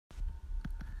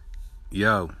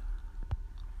Yo,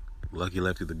 Lucky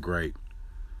Lefty the Great.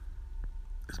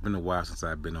 It's been a while since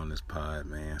I've been on this pod,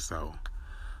 man. So,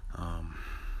 um,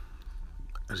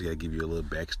 I just gotta give you a little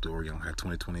backstory on how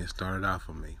 2020 started off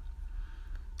for me.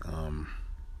 Um,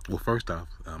 well, first off,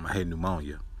 I had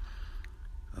pneumonia.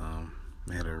 I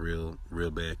had a real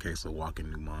bad case of walking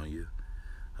pneumonia.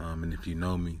 And if you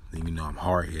know me, then you know I'm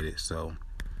hard headed. So,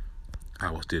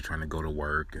 I was still trying to go to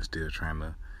work and still trying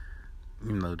to,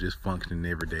 just function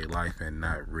in everyday life and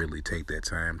not really take that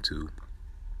time to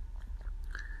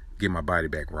get my body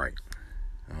back right.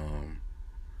 And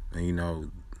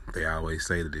they always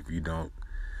say that if you don't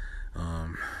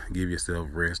give yourself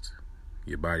rest,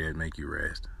 your body will make you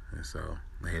rest. And so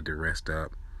I had to rest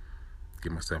up,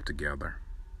 get myself together,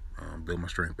 build my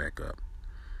strength back up.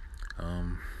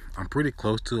 I'm pretty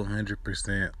close to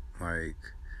 100%. Like,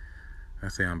 I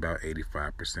say I'm about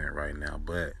 85% right now,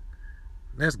 but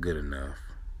that's good enough.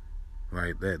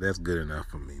 Like, that's good enough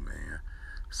for me, man.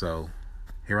 So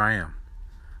here I am.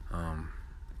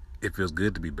 It feels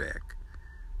good to be back.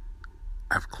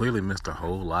 I've clearly missed a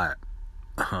whole lot.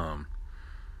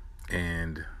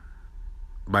 And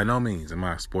by no means am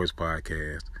I a sports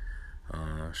podcast.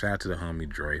 Shout out to the homie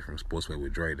Dre from Sportsway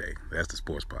with Dre Day. That's the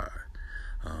sports pod.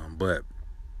 But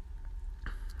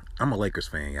I'm a Lakers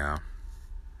fan, y'all.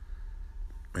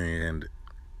 And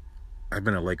I've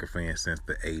been a Laker fan since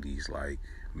the 80s. Like,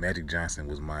 Magic Johnson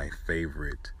was my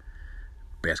favorite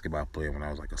basketball player when I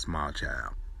was like a small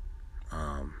child.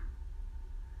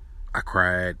 I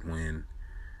cried when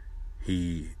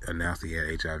he announced he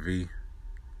had HIV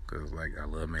because, like, I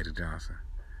love Magic Johnson.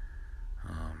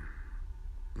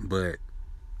 But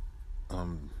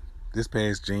this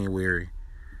past January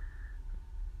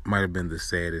might have been the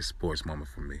saddest sports moment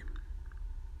for me.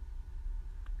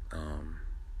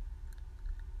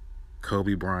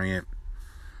 Kobe Bryant,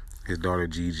 his daughter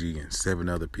Gigi, and 7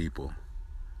 other people,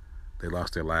 they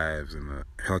lost their lives in a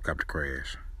helicopter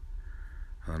crash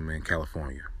in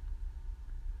California.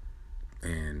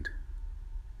 And,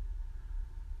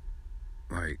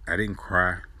 like, I didn't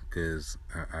cry because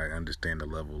I understand the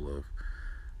level of,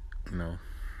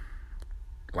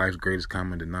 life's greatest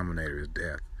common denominator is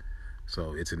death.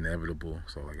 So it's inevitable.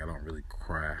 So, like, I don't really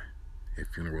cry at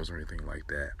funerals or anything like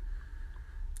that.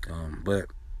 But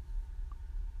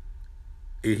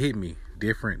it hit me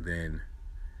different than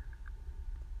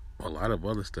a lot of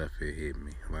other stuff it hit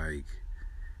me. Like,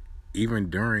 even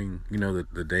during,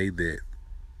 the day that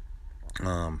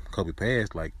Kobe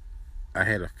passed, like, I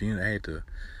had a funeral. I had to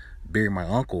bury my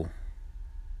uncle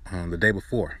the day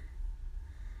before.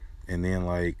 And then,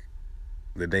 like,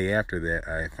 the day after that,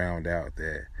 I found out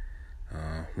that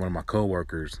one of my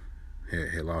coworkers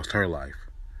had lost her life.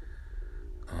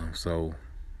 So,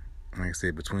 like I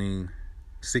said, between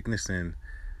sickness and,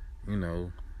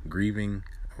 grieving,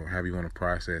 or however you want to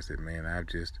process it, man,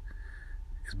 it's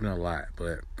been a lot.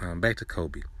 But back to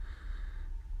Kobe.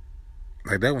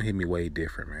 Like, that one hit me way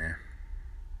different, man.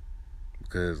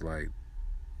 Because, like,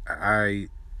 I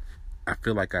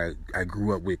feel like I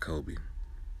grew up with Kobe.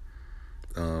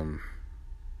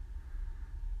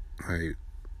 Like,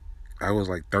 I was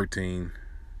like 13.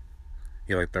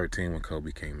 Yeah, like 13 when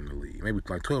Kobe came in the league. Maybe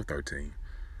like 12, 13.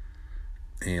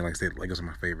 And like I said, Lakers are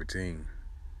my favorite team.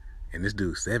 And this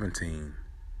dude's 17.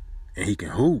 And he can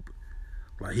hoop.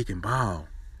 Like, he can ball.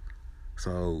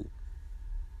 So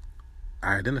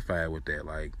I identified with that.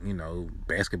 Like,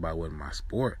 basketball wasn't my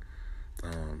sport.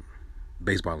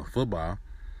 Baseball and football.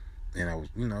 And I was,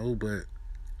 but,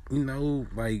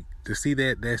 like, to see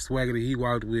that swagger that he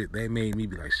walked with, that made me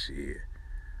be like, shit,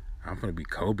 I'm gonna be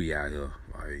Kobe out here.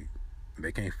 Like,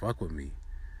 they can't fuck with me.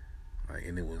 Like,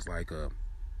 and it was like a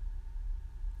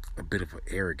bit of an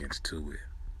arrogance to it.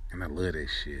 And I love that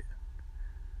shit.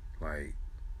 Like,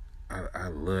 I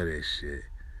love that shit.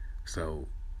 So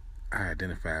I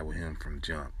identified with him from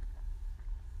jump.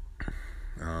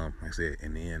 Like I said,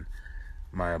 and then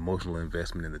my emotional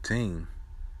investment in the team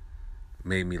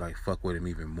made me, like, fuck with him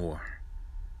even more.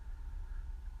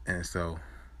 And so,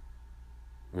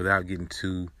 without getting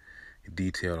too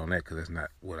detailed on that, because that's not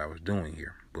what I was doing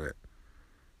here, but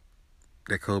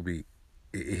that Kobe,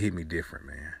 it hit me different,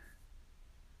 man.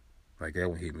 Like, that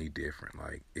one hit me different.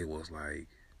 Like, it was like,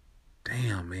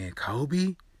 damn, man,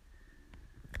 Kobe?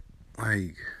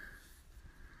 Like,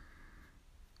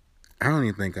 I don't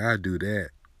even think I'd do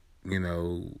that,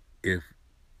 if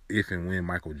and when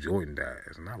Michael Jordan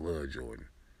dies. And I love Jordan.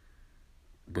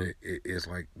 But it's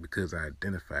like, because I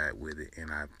identified with it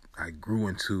and I grew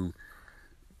into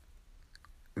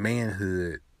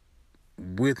manhood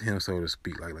with him, so to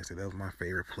speak. Like I said, that was my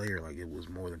favorite player. Like, it was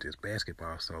more than just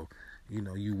basketball. So,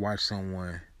 you watch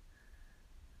someone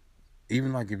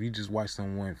even like if you just watch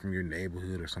someone from your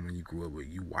neighborhood or someone you grew up with,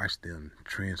 you watch them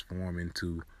transform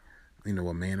into,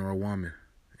 a man or a woman,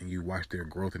 and you watch their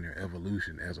growth and their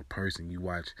evolution as a person. You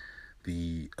watch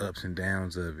the ups and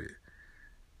downs of it.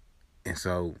 And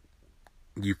so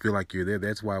you feel like you're there.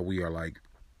 That's why we are like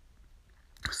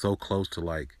so close to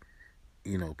like,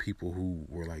 people who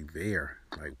were like there.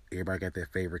 Like everybody got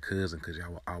that favorite cousin because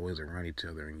y'all were always around each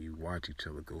other and you watch each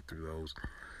other go through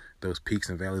those peaks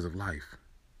and valleys of life.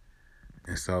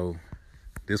 And so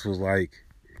this was like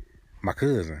my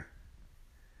cousin,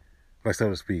 like so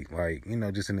to speak, like,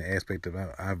 just in the aspect of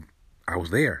I was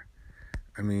there.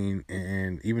 I mean,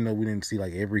 and even though we didn't see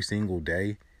like every single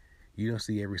day, you don't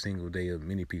see every single day of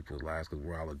many people's lives because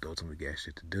we're all adults and we got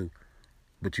shit to do.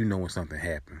 But you know when something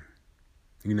happened.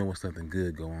 You know when something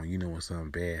good go on. You know when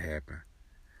something bad happened.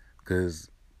 Because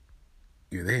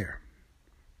you're there.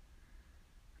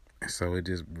 And so it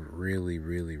just really,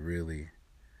 really, really,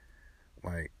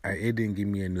 like, it didn't give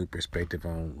me a new perspective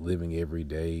on living every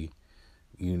day,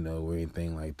 or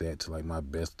anything like that to like my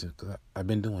best. Cause I've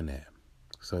been doing that.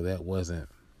 So that wasn't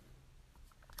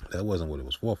what it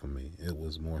was for me. It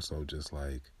was more so just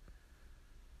like,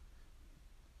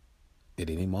 at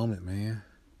any moment, man,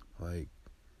 like,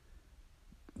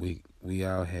 we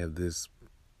all have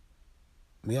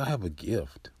a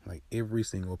gift. Like every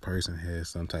single person has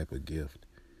some type of gift.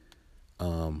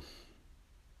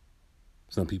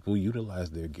 Some people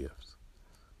utilize their gifts.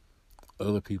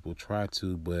 Other people try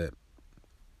to, but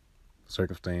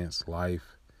circumstance,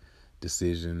 life,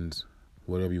 decisions,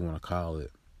 whatever you want to call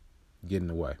it, get in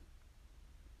the way.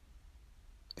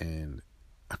 And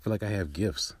I feel like I have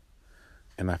gifts.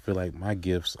 And I feel like my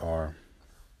gifts I'm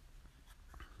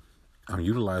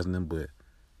utilizing them, but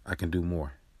I can do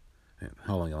more. And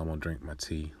hold on, y'all, I'm going to drink my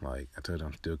tea. Like, I told you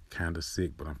I'm still kind of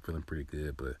sick, but I'm feeling pretty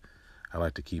good. But I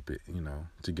like to keep it,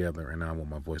 together. And I don't want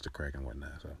my voice to crack and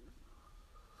whatnot. So,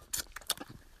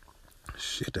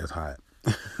 shit, that's hot.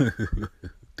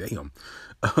 Damn.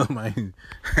 I didn't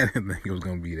think it was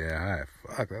going to be that hot.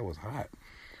 Fuck, that was hot.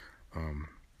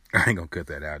 I ain't going to cut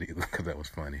that out either because that was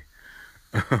funny.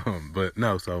 But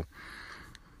no, so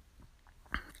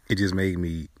it just made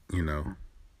me, not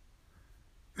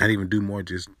even do more,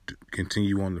 just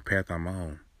continue on the path I'm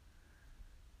on.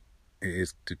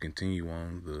 It's to continue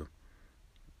on the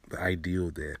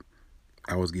ideal that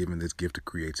I was given this gift of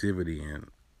creativity and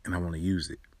I want to use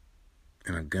it.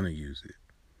 And I'm going to use it.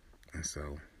 And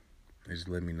so it just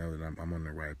let me know that I'm on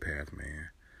the right path, man.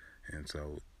 And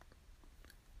so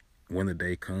when the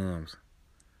day comes,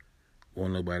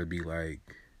 won't nobody be like,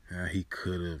 he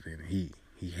could have and he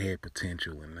had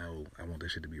potential, and no, I want that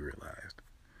shit to be realized.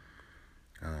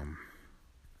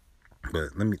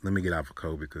 But let me get off of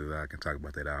Kobe because I can talk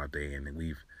about that all day, and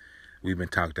we've been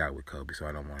talked out with Kobe, so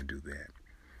I don't want to do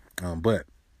that. But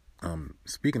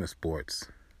speaking of sports,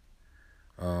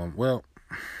 well,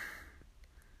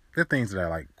 there are things that are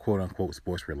like quote unquote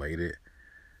sports related,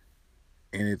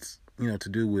 and it's to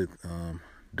do with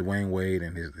Dwayne Wade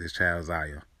and his child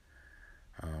Zaya.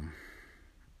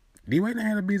 D-Wade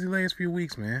had a busy last few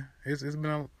weeks, man. It's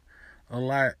been a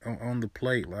lot on the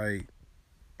plate, like,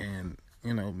 and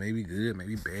maybe good,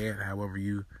 maybe bad, however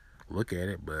you look at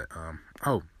it. But I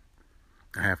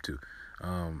have to.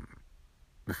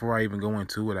 Before I even go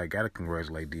into it, I gotta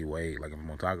congratulate D-Wade. Like, if I'm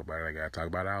gonna talk about it, I gotta talk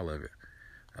about all of it.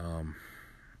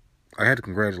 I had to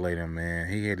congratulate him, man.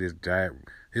 He had his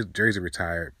jersey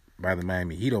retired by the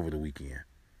Miami Heat over the weekend.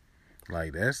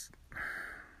 Like, that's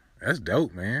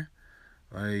dope, man.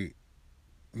 Like,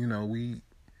 we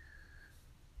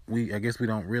I guess we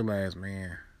don't realize,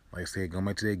 man, like I said, going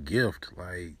back to that gift,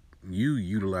 like, you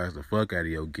utilize the fuck out of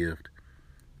your gift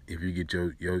if you get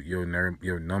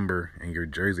your number and your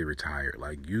jersey retired.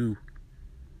 Like, you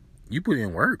put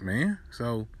in work, man.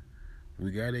 So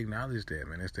we gotta acknowledge that,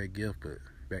 man. That's that gift. But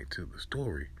back to the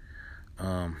story.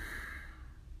 Like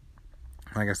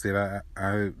I said,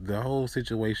 I the whole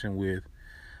situation with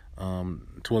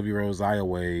 12-year-old Zaya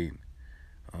Wade,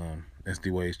 that's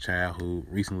D-Wade's child, who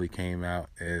recently came out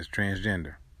as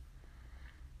transgender.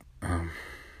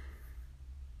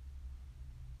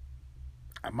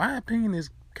 My opinion is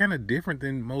kind of different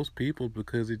than most people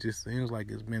because it just seems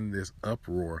like it's been this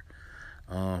uproar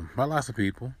by lots of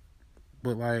people,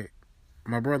 but like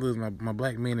my brothers, my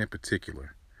black men in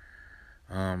particular.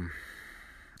 I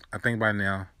think by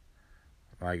now,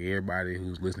 like, everybody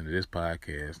who's listening to this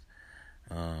podcast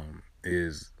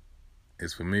is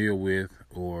familiar with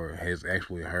or has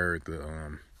actually heard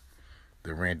the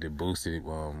rant that Boosie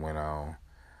went on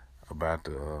about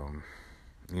the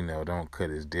don't cut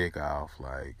his dick off.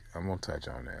 Like, I'm gonna touch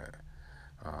on that,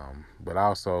 but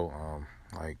also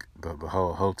like the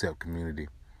whole Hotep community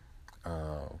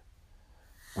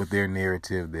with their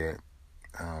narrative that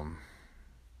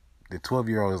the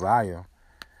 12-year-old Zaya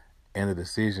and the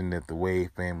decision that the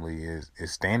Wade family is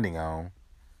standing on,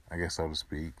 I guess so to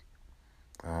speak,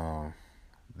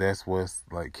 that's what's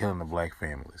like killing the black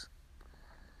families.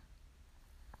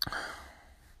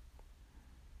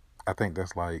 I think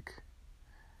that's like,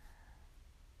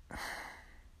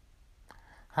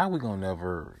 how we gonna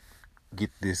never get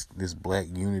this black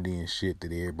unity and shit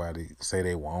that everybody say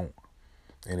they want,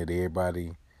 and that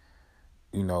everybody,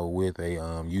 you know, with a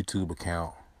YouTube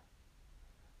account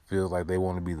feels like they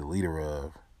want to be the leader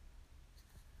of.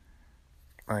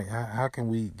 Like, how can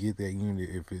we get that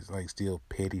unity if it's like still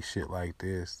petty shit like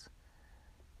this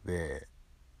that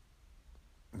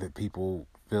people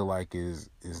feel like is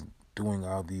doing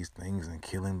all these things and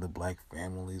killing the black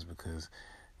families because,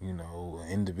 you know, an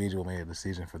individual made a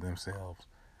decision for themselves,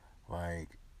 like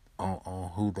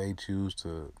on who they choose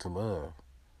to love.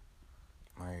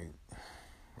 Like,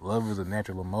 love is a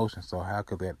natural emotion, so how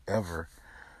could that ever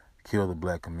kill the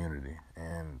black community?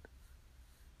 And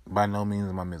by no means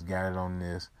am I misguided on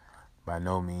this. By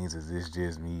no means is this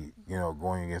just me, you know,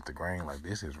 going against the grain. Like,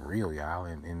 this is real, y'all,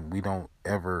 and we don't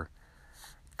ever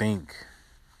think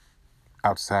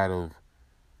outside of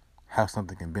how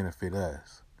something can benefit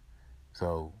us.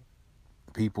 So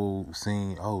people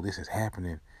seeing, oh, this is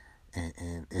happening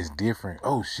and it's different.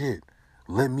 Oh shit,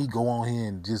 let me go on here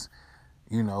and just,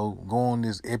 you know, go on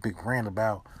this epic rant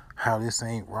about how this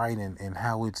ain't right and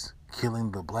how it's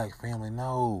killing the black family.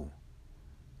 No,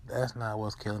 that's not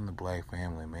what's killing the black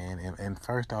family, man. And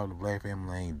first off, the black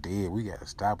family ain't dead. We gotta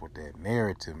stop with that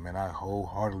narrative, man. I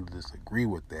wholeheartedly disagree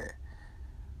with that.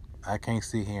 I can't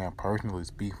sit here and personally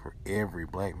speak for every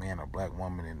black man or black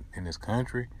woman in this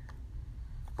country,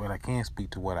 but I can speak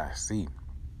to what I see.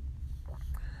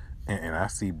 And I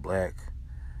see black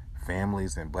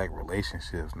families and black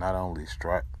relationships not only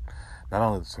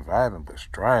surviving but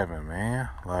striving, man.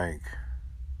 Like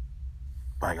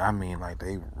I mean, like,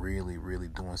 they really, really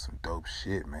doing some dope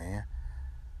shit, man.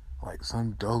 Like,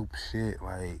 some dope shit.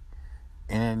 Like,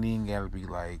 and it ain't gotta be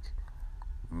like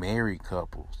married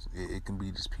couples. It can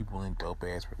be just people in dope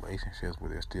ass relationships where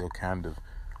they're still kind of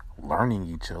learning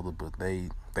each other, but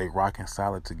they rocking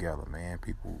solid together, man.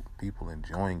 People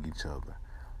enjoying each other.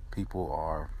 People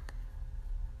are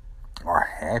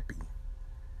happy.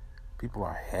 People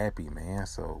are happy, man.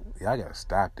 So y'all gotta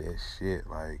stop that shit.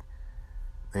 Like,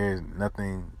 there's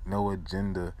nothing, no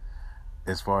agenda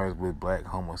as far as with black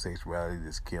homosexuality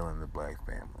that's killing the black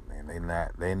family, man.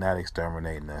 They not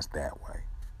exterminating us that way.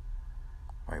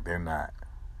 Like, they're not.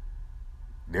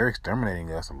 They're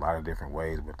exterminating us a lot of different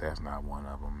ways, but that's not one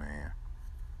of them, man.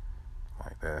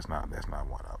 Like, that's not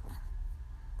one of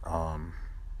them.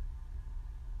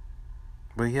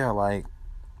 But yeah, like,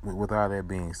 with all that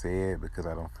being said, because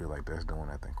I don't feel like that's doing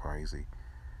nothing crazy,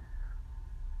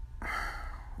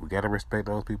 we gotta respect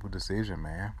those people's decision,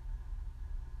 man.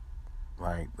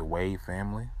 Like, the Wade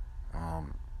family,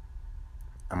 I'm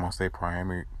gonna say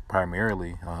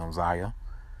primarily Zaya,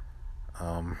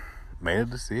 made a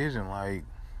decision, like,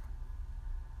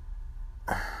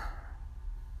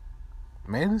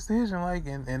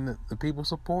 and the people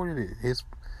supported it.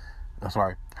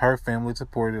 Her family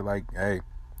supported it. Like, hey,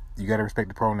 you gotta respect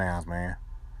the pronouns, man.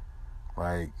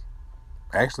 Like,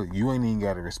 actually, you ain't even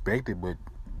gotta respect it, but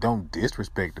don't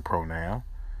disrespect the pronoun.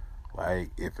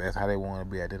 Like, if that's how they want to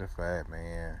be identified,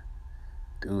 man,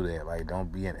 do that. Like,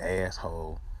 don't be an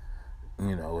asshole.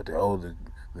 You know,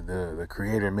 the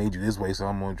creator made you this way, so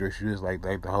I'm gonna dress you this, like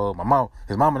the whole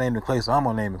his mama named him Clay, so I'm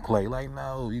gonna name him Clay. Like,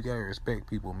 no, you gotta respect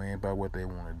people, man, by what they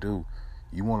want to do.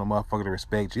 You want a motherfucker to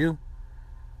respect you,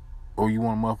 or you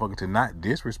want a motherfucker to not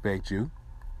disrespect you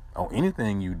on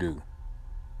anything you do.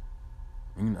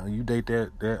 You know, you date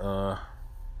that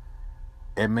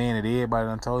man that everybody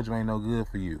done told you ain't no good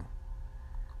for you.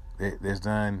 That's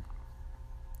done.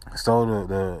 So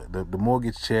the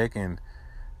mortgage check, and,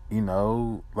 you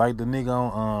know, like the nigga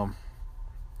on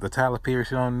the Tyler Perry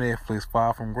shit on Netflix,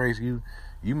 Far From Grace. You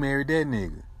married that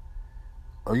nigga,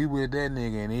 or you with that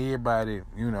nigga, and everybody,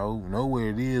 you know where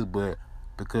it is, but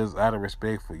because out of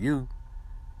respect for you,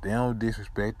 they don't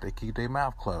disrespect. They keep their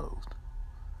mouth closed.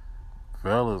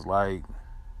 Fellas, like,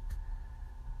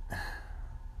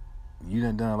 you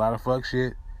done a lot of fuck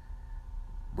shit,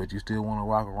 but you still want to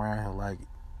walk around here like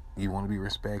you want to be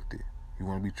respected. You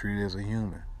want to be treated as a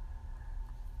human.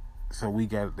 So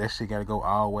that shit got to go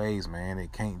all ways, man.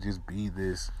 It can't just be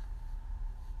this,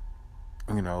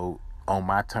 you know, on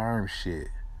my terms shit.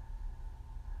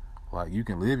 Like, you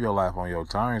can live your life on your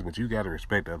terms, but you got to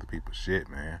respect other people's shit,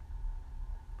 man.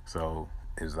 So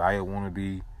if Zaya want to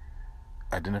be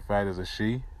identified as a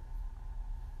she,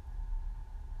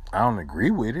 I don't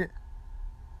agree with it,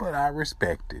 but I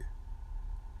respect it.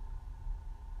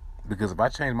 Because if I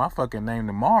change my fucking name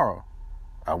tomorrow,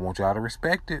 I want y'all to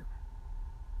respect it.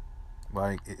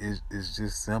 Like, it's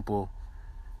just simple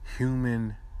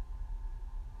human.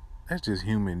 That's just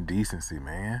human decency,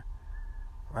 man.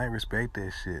 Like, respect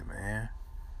that shit, man.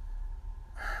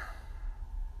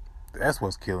 That's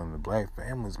what's killing the black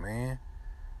families, man.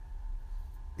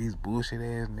 These bullshit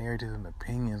ass narratives and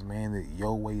opinions, man, that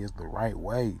your way is the right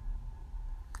way.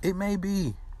 It may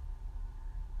be,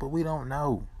 but we don't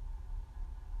know.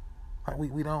 Like,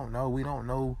 we don't know. We don't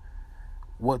know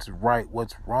what's right,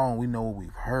 what's wrong. We know what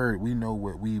we've heard. We know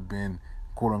what we've been,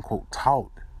 quote unquote,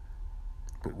 taught.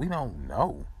 But we don't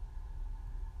know.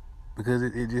 Because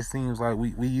it just seems like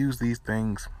we use these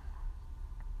things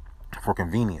for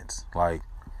convenience. Like,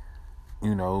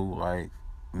 you know, like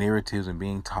narratives and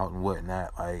being taught and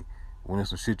whatnot. Like, when there's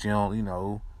some shit you don't, you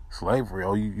know, slavery,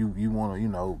 or you want to, you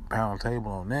know, pound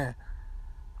table on that.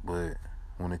 But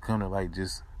when it comes to like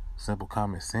just simple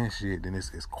common sense shit, then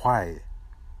it's quiet.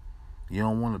 You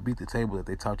don't want to beat the table that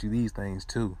they taught you these things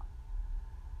too.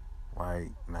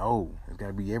 Like, no, it's got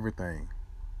to be everything.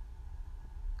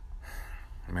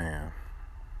 Man,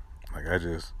 like I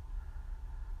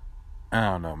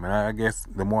don't know, man. I guess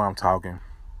the more I'm talking,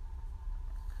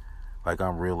 like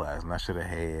I'm realizing I should have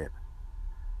had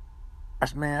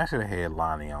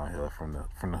Lonnie on here from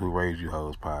the Who Raised You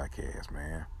Hoes podcast,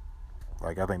 man.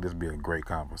 Like, I think this would be a great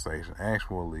conversation.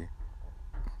 Actually,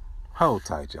 hold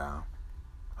tight, y'all.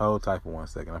 Hold tight for 1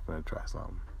 second. I'm finna try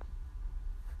something.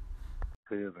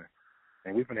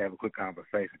 And we're finna have a quick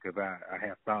conversation because I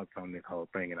have thoughts on this whole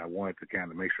thing, and I wanted to kind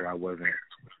of make sure I wasn't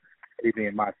anything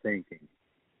in my thinking.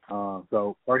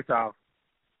 So first off,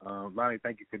 Lonnie,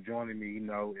 thank you for joining me. You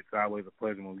know, it's always a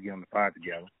pleasure when we get on the pod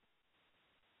together.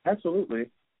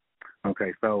 Absolutely.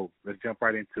 Okay, so let's jump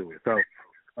right into it. So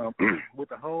with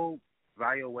the whole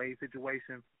Zaya Wade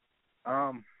situation,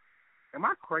 am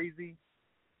I crazy?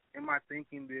 Am I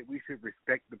thinking that we should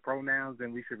respect the pronouns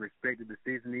and we should respect the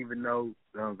decision even though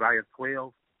Zaya's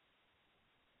 12?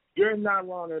 You're not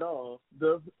wrong at all.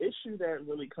 The issue that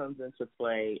really comes into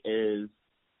play is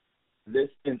this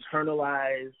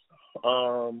internalized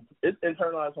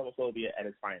homophobia at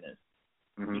its finest.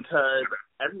 Mm-hmm. Because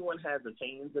everyone has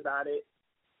opinions about it,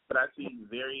 but I see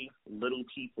very little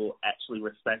people actually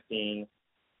respecting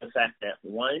the fact that,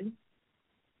 one,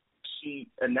 she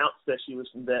announced that she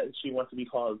wants to be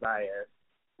called Zaya.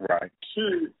 Right.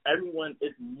 Two, everyone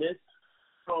is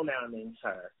mispronouncing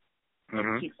her.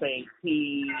 Mm-hmm. Keep saying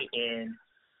he and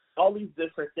all these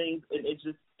different things, and it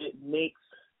makes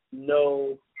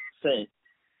no sense.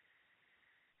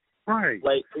 Right.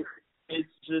 Like,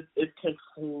 it's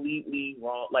completely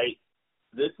wrong. Like,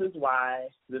 this is why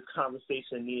this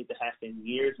conversation needed to happen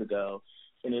years ago,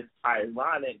 and it's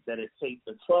ironic that it takes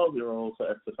a 12-year-old for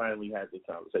us to finally have this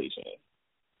conversation.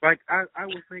 Like, I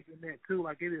was thinking that, too.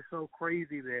 Like, it is so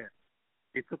crazy that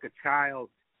it took a child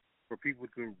for people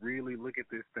to really look at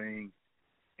this thing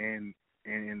and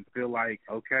feel like,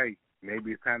 okay,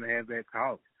 maybe it's time to have that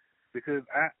talk. Because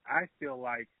I feel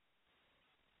like,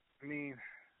 I mean,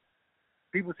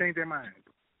 people change their minds.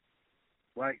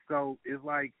 Like, so it's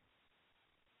like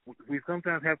we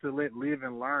sometimes have to live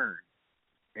and learn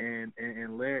and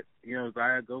let, you know,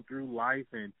 Zaya go through life,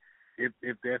 and if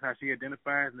that's how she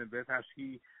identifies and if that's how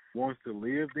she wants to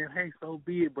live, then hey, so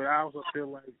be it. But I also feel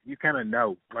like you kind of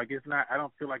know. Like, it's not, I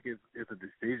don't feel like it's a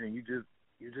decision. You just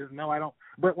know. I don't.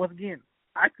 But once again,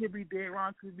 I could be dead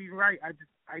wrong, could be right.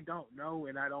 I don't know,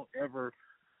 and I don't ever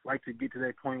like to get to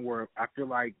that point where I feel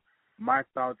like my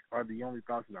thoughts are the only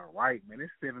thoughts that are right. Man,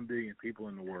 there's 7 billion people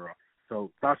in the world.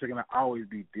 So thoughts are going to always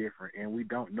be different, and we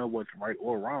don't know what's right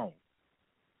or wrong.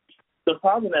 The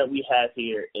problem that we have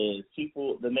here is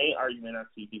the main argument I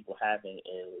see people having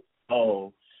is,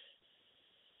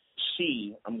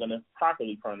 I'm going to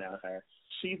properly pronoun her,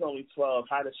 she's only 12.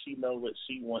 How does she know what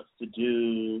she wants to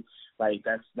do? Like,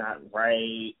 that's not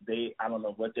right. I don't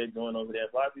know what they're doing over there,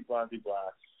 blah, blah, blah,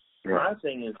 blah. Right. My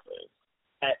thing is this.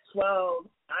 At 12,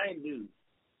 I knew.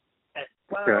 At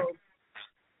 12, okay.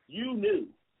 You knew.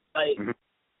 Like, mm-hmm.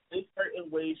 There's certain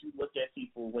ways you look at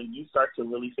people when you start to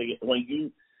really when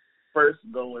you first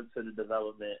go into the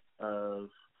development of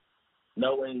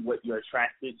knowing what you're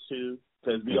attracted to,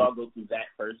 because we all go through that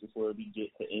first before we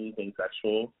get to anything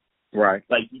sexual. Right.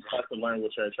 Like, you start to learn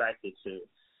what you're attracted to.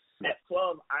 At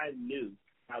 12, I knew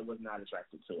I was not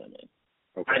attracted to women.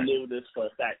 Okay. I knew this for a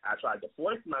fact. I tried to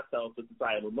force myself with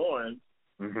societal norms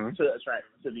mm-hmm.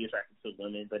 to be attracted to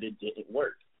women, but it didn't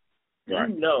work. Right.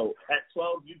 You know, at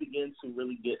 12, you begin to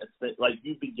really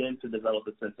you begin to develop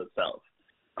a sense of self.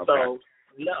 Okay. So,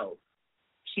 no,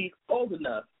 she's old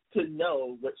enough to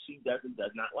know what she does and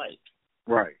does not like.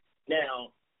 Right.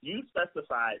 Now, you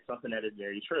specified something that is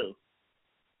very true.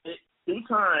 Through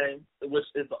time, which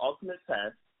is the ultimate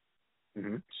test,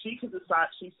 she could decide,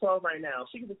 she's 12 right now,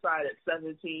 she could decide at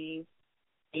 17,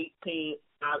 18,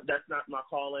 that's not my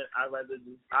calling. I'd rather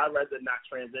not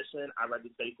transition. I'd rather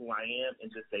stay who I am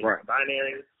and just stay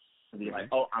non-binary and be like,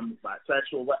 oh, I'm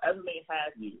bisexual, whatever may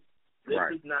have you. This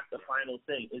is not the final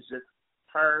thing. It's just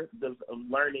her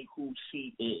learning who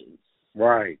she is.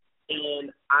 Right.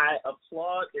 And I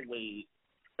applaud the way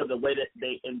that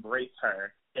they embrace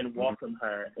her and welcome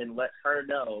her and let her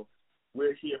know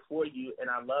we're here for you. And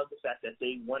I love the fact that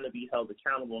they want to be held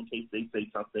accountable in case they say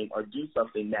something or do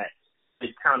something that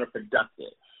is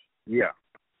counterproductive. Yeah.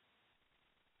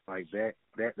 Like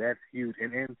that's huge.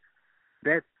 And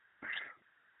that's,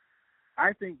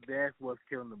 I think that's what's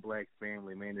killing the black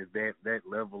family, man, is that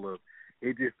level of,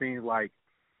 it just seems like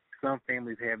some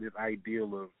families have this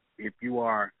ideal of, if you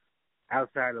are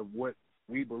outside of what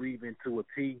we believe in to a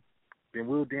T, then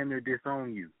we'll damn near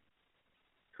disown you.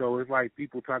 So it's like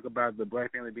people talk about the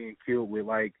black family being killed with,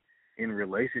 like, in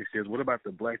relationships. What about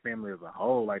the black family as a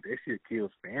whole? Like, that shit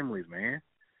kills families, man.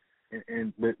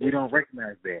 But we don't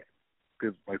recognize that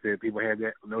because, like I said, people have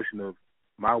that notion of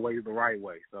my way is the right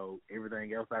way. So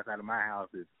everything else outside of my house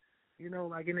is,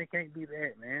 like, and it can't be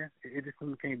that, man. It just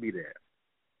can't be that.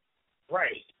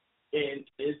 Right. And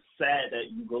it's sad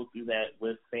that you go through that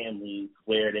with families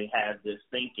where they have this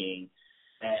thinking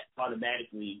that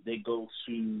automatically they go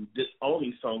to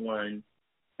disowning someone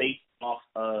based off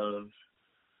of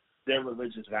their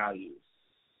religious values.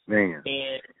 Man.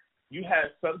 And you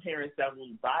have some parents that will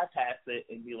bypass it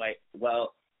and be like,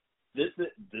 well, this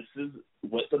is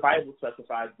what the Bible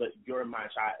specifies, but you're my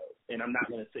child, and I'm not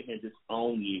going to sit here and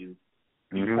disown you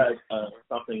because of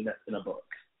something that's in a book.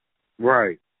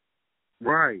 Right.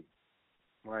 Right.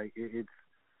 Like, it's,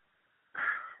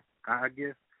 I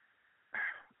guess,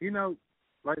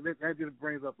 like that just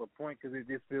brings up a point because it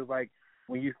just feels like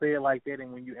when you say it like that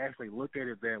and when you actually look at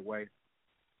it that way,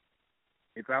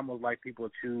 it's almost like people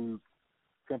choose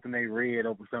something they read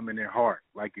over something in their heart.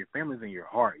 Like, your family's in your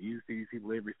heart. You see these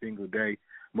people every single day.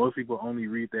 Most people only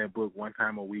read that book one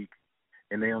time a week,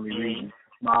 and they only read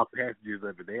small passages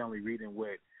of it. They only read in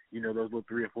what, those little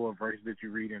 3 or 4 verses that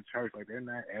you read in church. Like, they're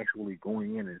not actually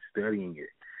going in and studying it.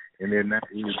 And they're not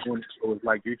really doing it. So it's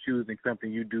like you're choosing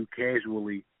something you do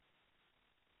casually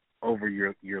over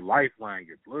your lifeline,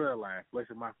 your bloodline, flesh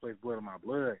of my flesh, blood of my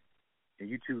blood. And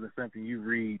you choosing something you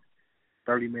read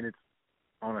 30 minutes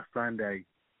on a Sunday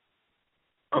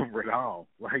over it all.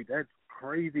 Like, that's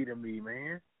crazy to me,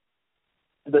 man.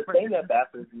 The thing that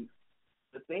baffles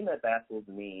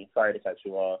me, sorry to cut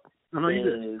you off,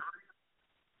 the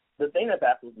thing that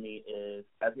baffles me is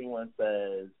everyone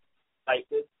says, like,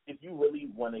 if you really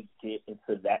want to get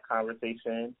into that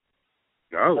conversation,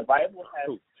 the Bible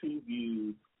has 2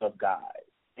 views of God.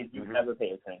 If you ever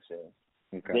pay attention,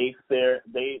 there's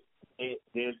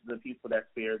the people that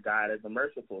fear God as a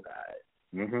merciful God.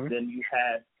 Then you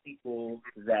have people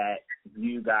that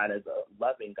view God as a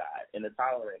loving God and a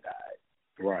tolerant God.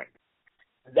 Right.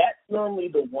 That's normally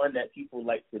the one that people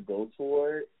like to go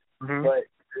toward, but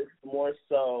it's more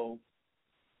so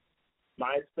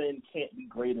my sin can't be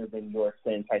greater than your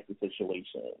sin type of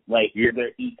situation. Like,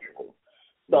 they're equal.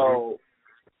 So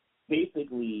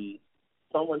basically,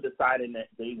 someone deciding that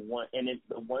they want, and it's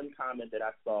the one comment that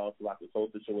I saw throughout this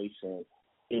whole situation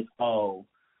is, oh,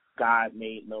 God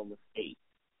made no mistake.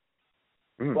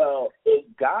 Well, if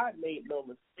God made no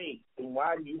mistake, then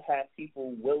why do you have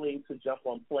people willing to jump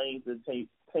on planes and take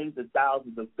tens of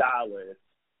thousands of dollars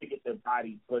to get their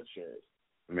body butchered?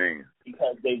 Man.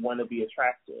 Because they want to be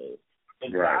attractive.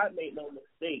 If God made no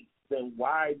mistake, then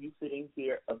why are you sitting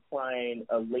here applying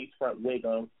a lace front wig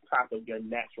on top of your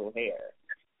natural hair?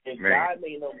 If God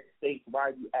made no mistake, why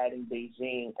are you adding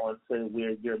Beijing onto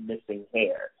where you're missing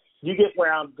hair? You get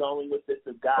where I'm going with this.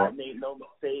 If God made no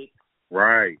mistake.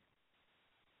 Right.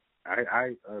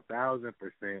 I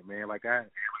 1,000%, man. Like, I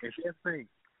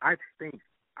think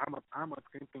I'm a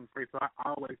thinking person. So I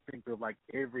always think of, like,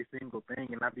 every single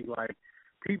thing, and I be like,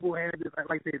 people have this,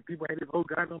 like I said, people have this, oh,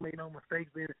 God don't make no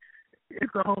mistakes. Man,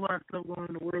 it's a whole lot of stuff going on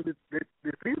in the world that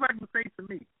seems like mistakes to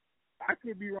me. I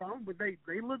could be wrong, but they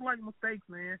look like mistakes,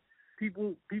 man.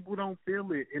 People don't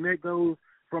feel it, and that goes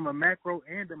from a macro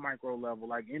and a micro level.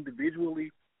 Like,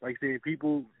 individually, like I said,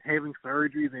 people having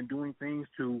surgeries and doing things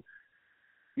to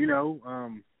to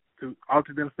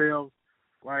alter themselves.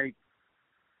 Like,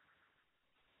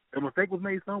 a mistake was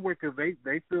made somewhere because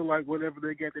they feel like whatever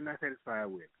they get, they're not satisfied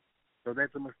with. So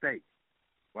that's a mistake.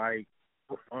 Like,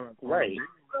 on a bigger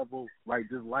level, like,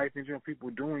 just life in general,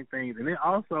 people doing things. And then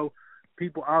also,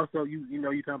 people also, you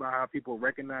talking about how people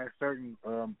recognize certain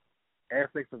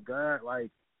aspects of God. Like,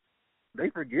 they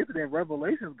forget that in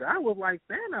Revelations, God was like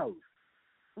Thanos.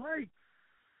 Like,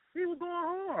 he was going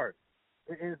hard.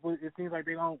 And it seems like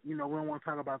they don't, we don't want to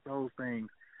talk about those things.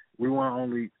 We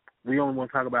only want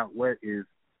to talk about what is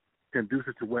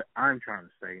conducive to what I'm trying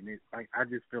to say. And I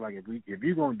just feel like if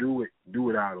you're gonna do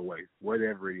it all the way,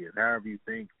 whatever it is, however you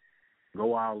think,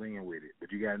 go all in with it.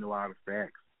 But you gotta know all the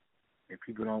facts. And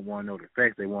people don't want to know the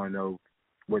facts; they want to know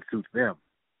what suits them.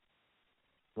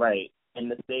 Right. And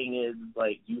the thing is,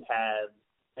 like, you have,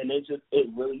 and it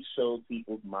really shows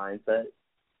people's mindset,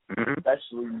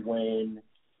 especially when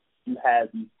you have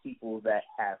these people that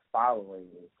have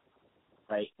followings.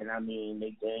 Right, and I mean,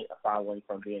 they gain a following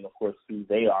from being, of course, who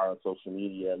they are on social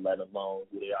media, let alone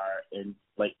who they are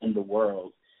in the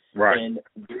world. Right. And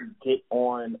they get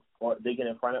on, or they get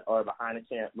in front of, or behind the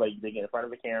camera, like they get in front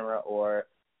of the camera, or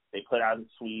they put out a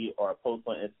tweet or a post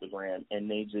on Instagram,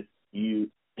 and they just use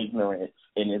ignorance,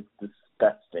 and it's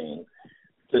disgusting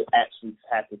to actually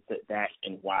have to sit back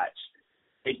and watch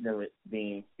ignorance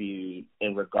being spewed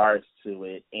in regards to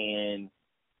it, and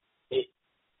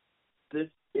this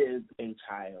is a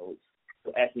child.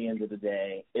 So at the end of the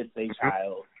day, it's a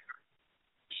child.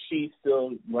 She's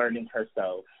still learning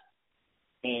herself.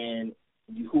 And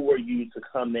who are you to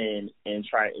come in and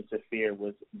try to interfere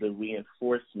with the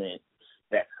reinforcement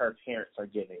that her parents are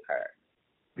giving her?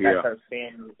 Yeah. That her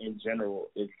family in general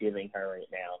is giving her right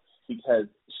now, because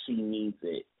she needs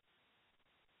it.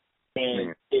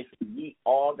 And if we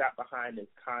all got behind this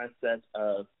concept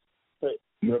of put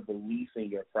your beliefs and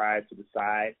your pride to the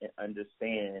side and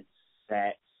understand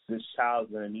that this child's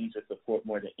going to need your support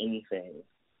more than anything,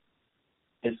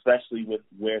 especially with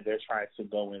where they're trying to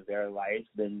go in their life,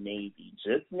 then maybe,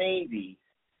 just maybe,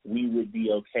 we would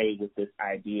be okay with this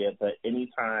idea. But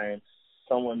anytime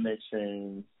someone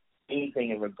mentions anything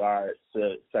in regards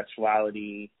to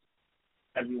sexuality,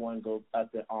 everyone goes up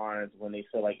in arms when they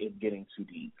feel like it's getting too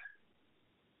deep.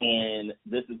 And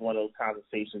this is one of those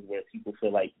conversations where people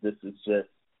feel like this is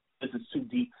too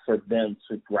deep for them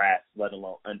to grasp, let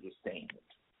alone understand.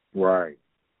 Right.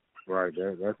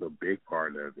 That's a big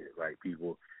part of it. Like,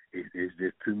 people, it's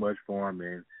just too much for them.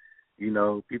 And,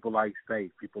 people like safe,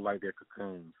 people like their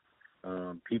cocoons.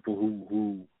 People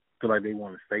who feel like they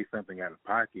want to say something out of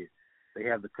pocket, they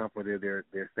have the comfort of their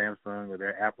Samsung or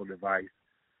their Apple device,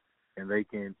 and they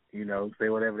can, say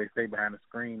whatever they say behind the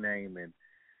screen name and,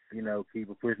 keep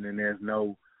it pushing, and there's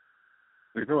no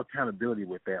accountability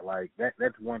with that. Like,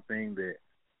 that's one thing that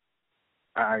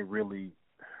I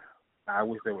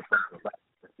wish there was something about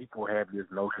it. People have this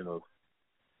notion of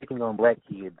picking on black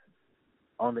kids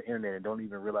on the internet and don't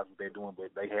even realize what they're doing, but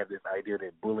they have this idea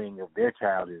that bullying of their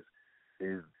child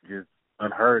is just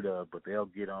unheard of, but they'll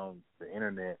get on the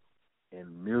internet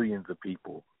and millions of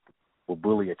people will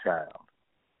bully a child.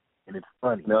 And it's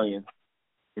funny. Millions.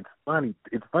 It's funny.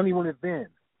 It's funny when it's them.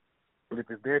 But if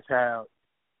it's their child,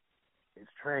 it's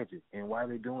tragic. And why are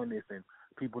they doing this? And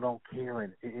people don't care.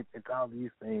 And it's all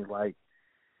these things. Like,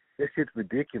 this shit's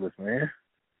ridiculous, man.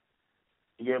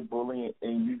 You're bullying,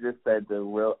 and you just said the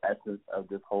real essence of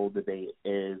this whole debate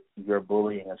is you're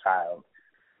bullying a child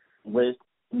with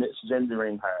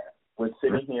misgendering her, with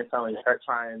sitting here telling her,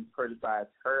 trying to criticize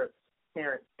her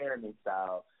parenting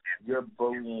style. You're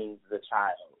bullying the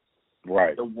child.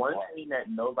 Right. The one thing that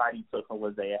nobody took from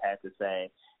what Zaya had to say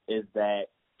is that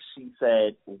she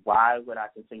said, why would I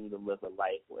continue to live a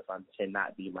life if I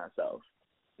cannot be myself?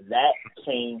 That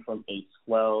came from a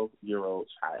 12-year-old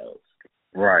child.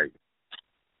 Right.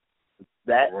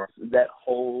 That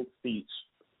whole speech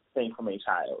came from a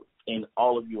child, and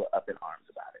all of you are up in arms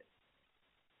about it.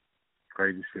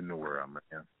 Crazy shit in the world,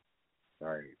 man.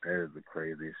 Right. That is the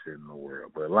craziest shit in the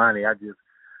world. But, Lonnie, I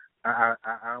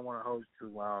don't want to hold you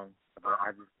too long.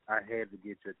 I had to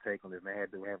get your take on this, and I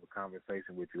had to have a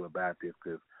conversation with you about this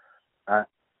because, like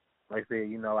I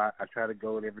said, I try to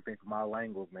go with everything from all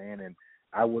angles, man, and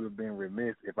I would have been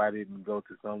remiss if I didn't go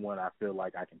to someone I feel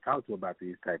like I can talk to about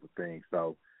these type of things.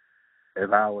 So, as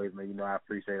always, man, I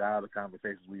appreciate all the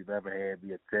conversations we've ever had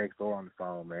via text or on the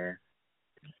phone, man.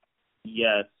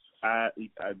 Yes, I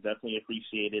definitely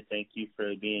appreciate it. Thank you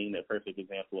for being the perfect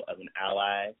example of an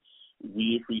ally.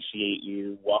 We appreciate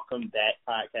you. Welcome back,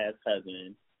 podcast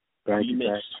cousin. Thank we you.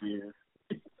 Missed you.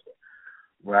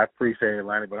 Well, I appreciate it,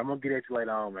 Lonnie, but I'm going to get at you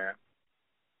later on, man.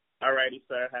 All righty,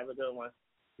 sir. Have a good one.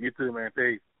 You too, man.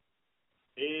 Peace.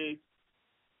 Peace.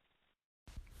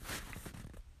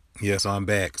 Yeah, so I'm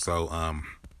back. So,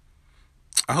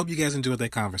 I hope you guys enjoyed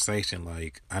that conversation.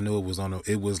 Like, I know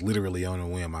it was literally on a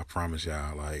whim. I promise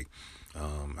y'all. Like,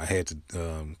 I had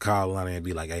to call Lonnie and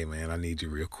be like, "Hey, man, I need you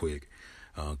real quick."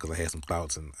 because I had some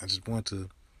thoughts, and I just want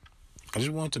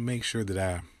to make sure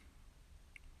that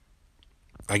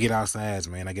I get all sides,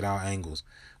 man. I get all angles.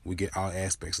 We get all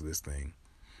aspects of this thing,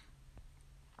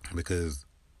 because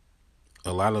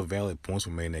a lot of valid points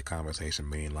were made in that conversation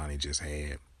me and Lonnie just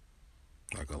had.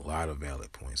 Like, a lot of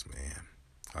valid points, man.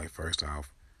 Like, first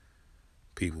off,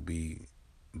 people be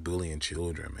bullying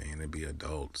children, man. They be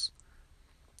adults.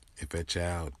 If that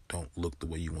child don't look the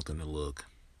way you want them to look,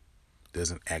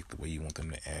 doesn't act the way you want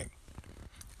them to act,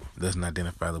 doesn't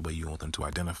identify the way you want them to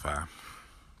identify,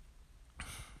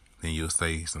 then you'll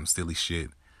say some silly shit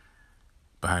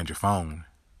behind your phone,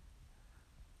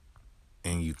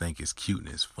 and you think it's cute and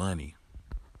it's funny.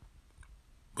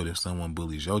 But if someone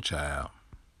bullies your child,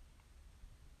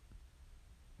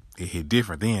 it hit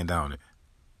different then, don't it?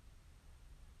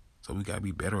 So we gotta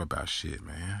be better about shit,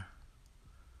 man.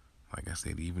 Like I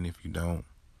said, even if you don't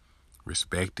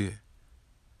respect it,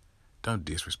 don't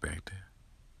disrespect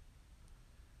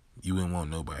it. You wouldn't want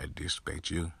nobody to disrespect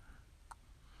you.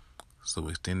 So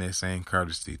extend that same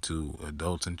courtesy to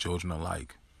adults and children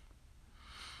alike.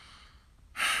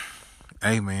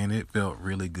 Hey, man, it felt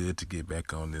really good to get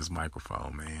back on this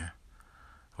microphone, man.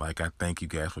 Like, I thank you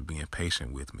guys for being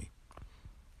patient with me.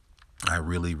 I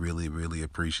really, really, really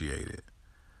appreciate it.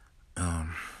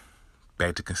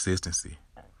 Back to consistency.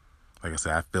 Like I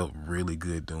said, I felt really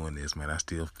good doing this, man. I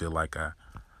still feel like I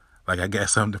got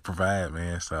something to provide,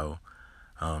 man. So,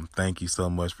 thank you so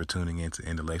much for tuning into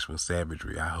Intellectual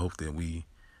Savagery. I hope that we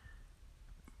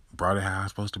brought it how I'm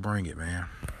supposed to bring it, man.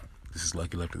 This is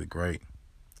Lucky Lefty the Great.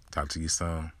 Talk to you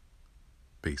soon.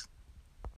 Peace.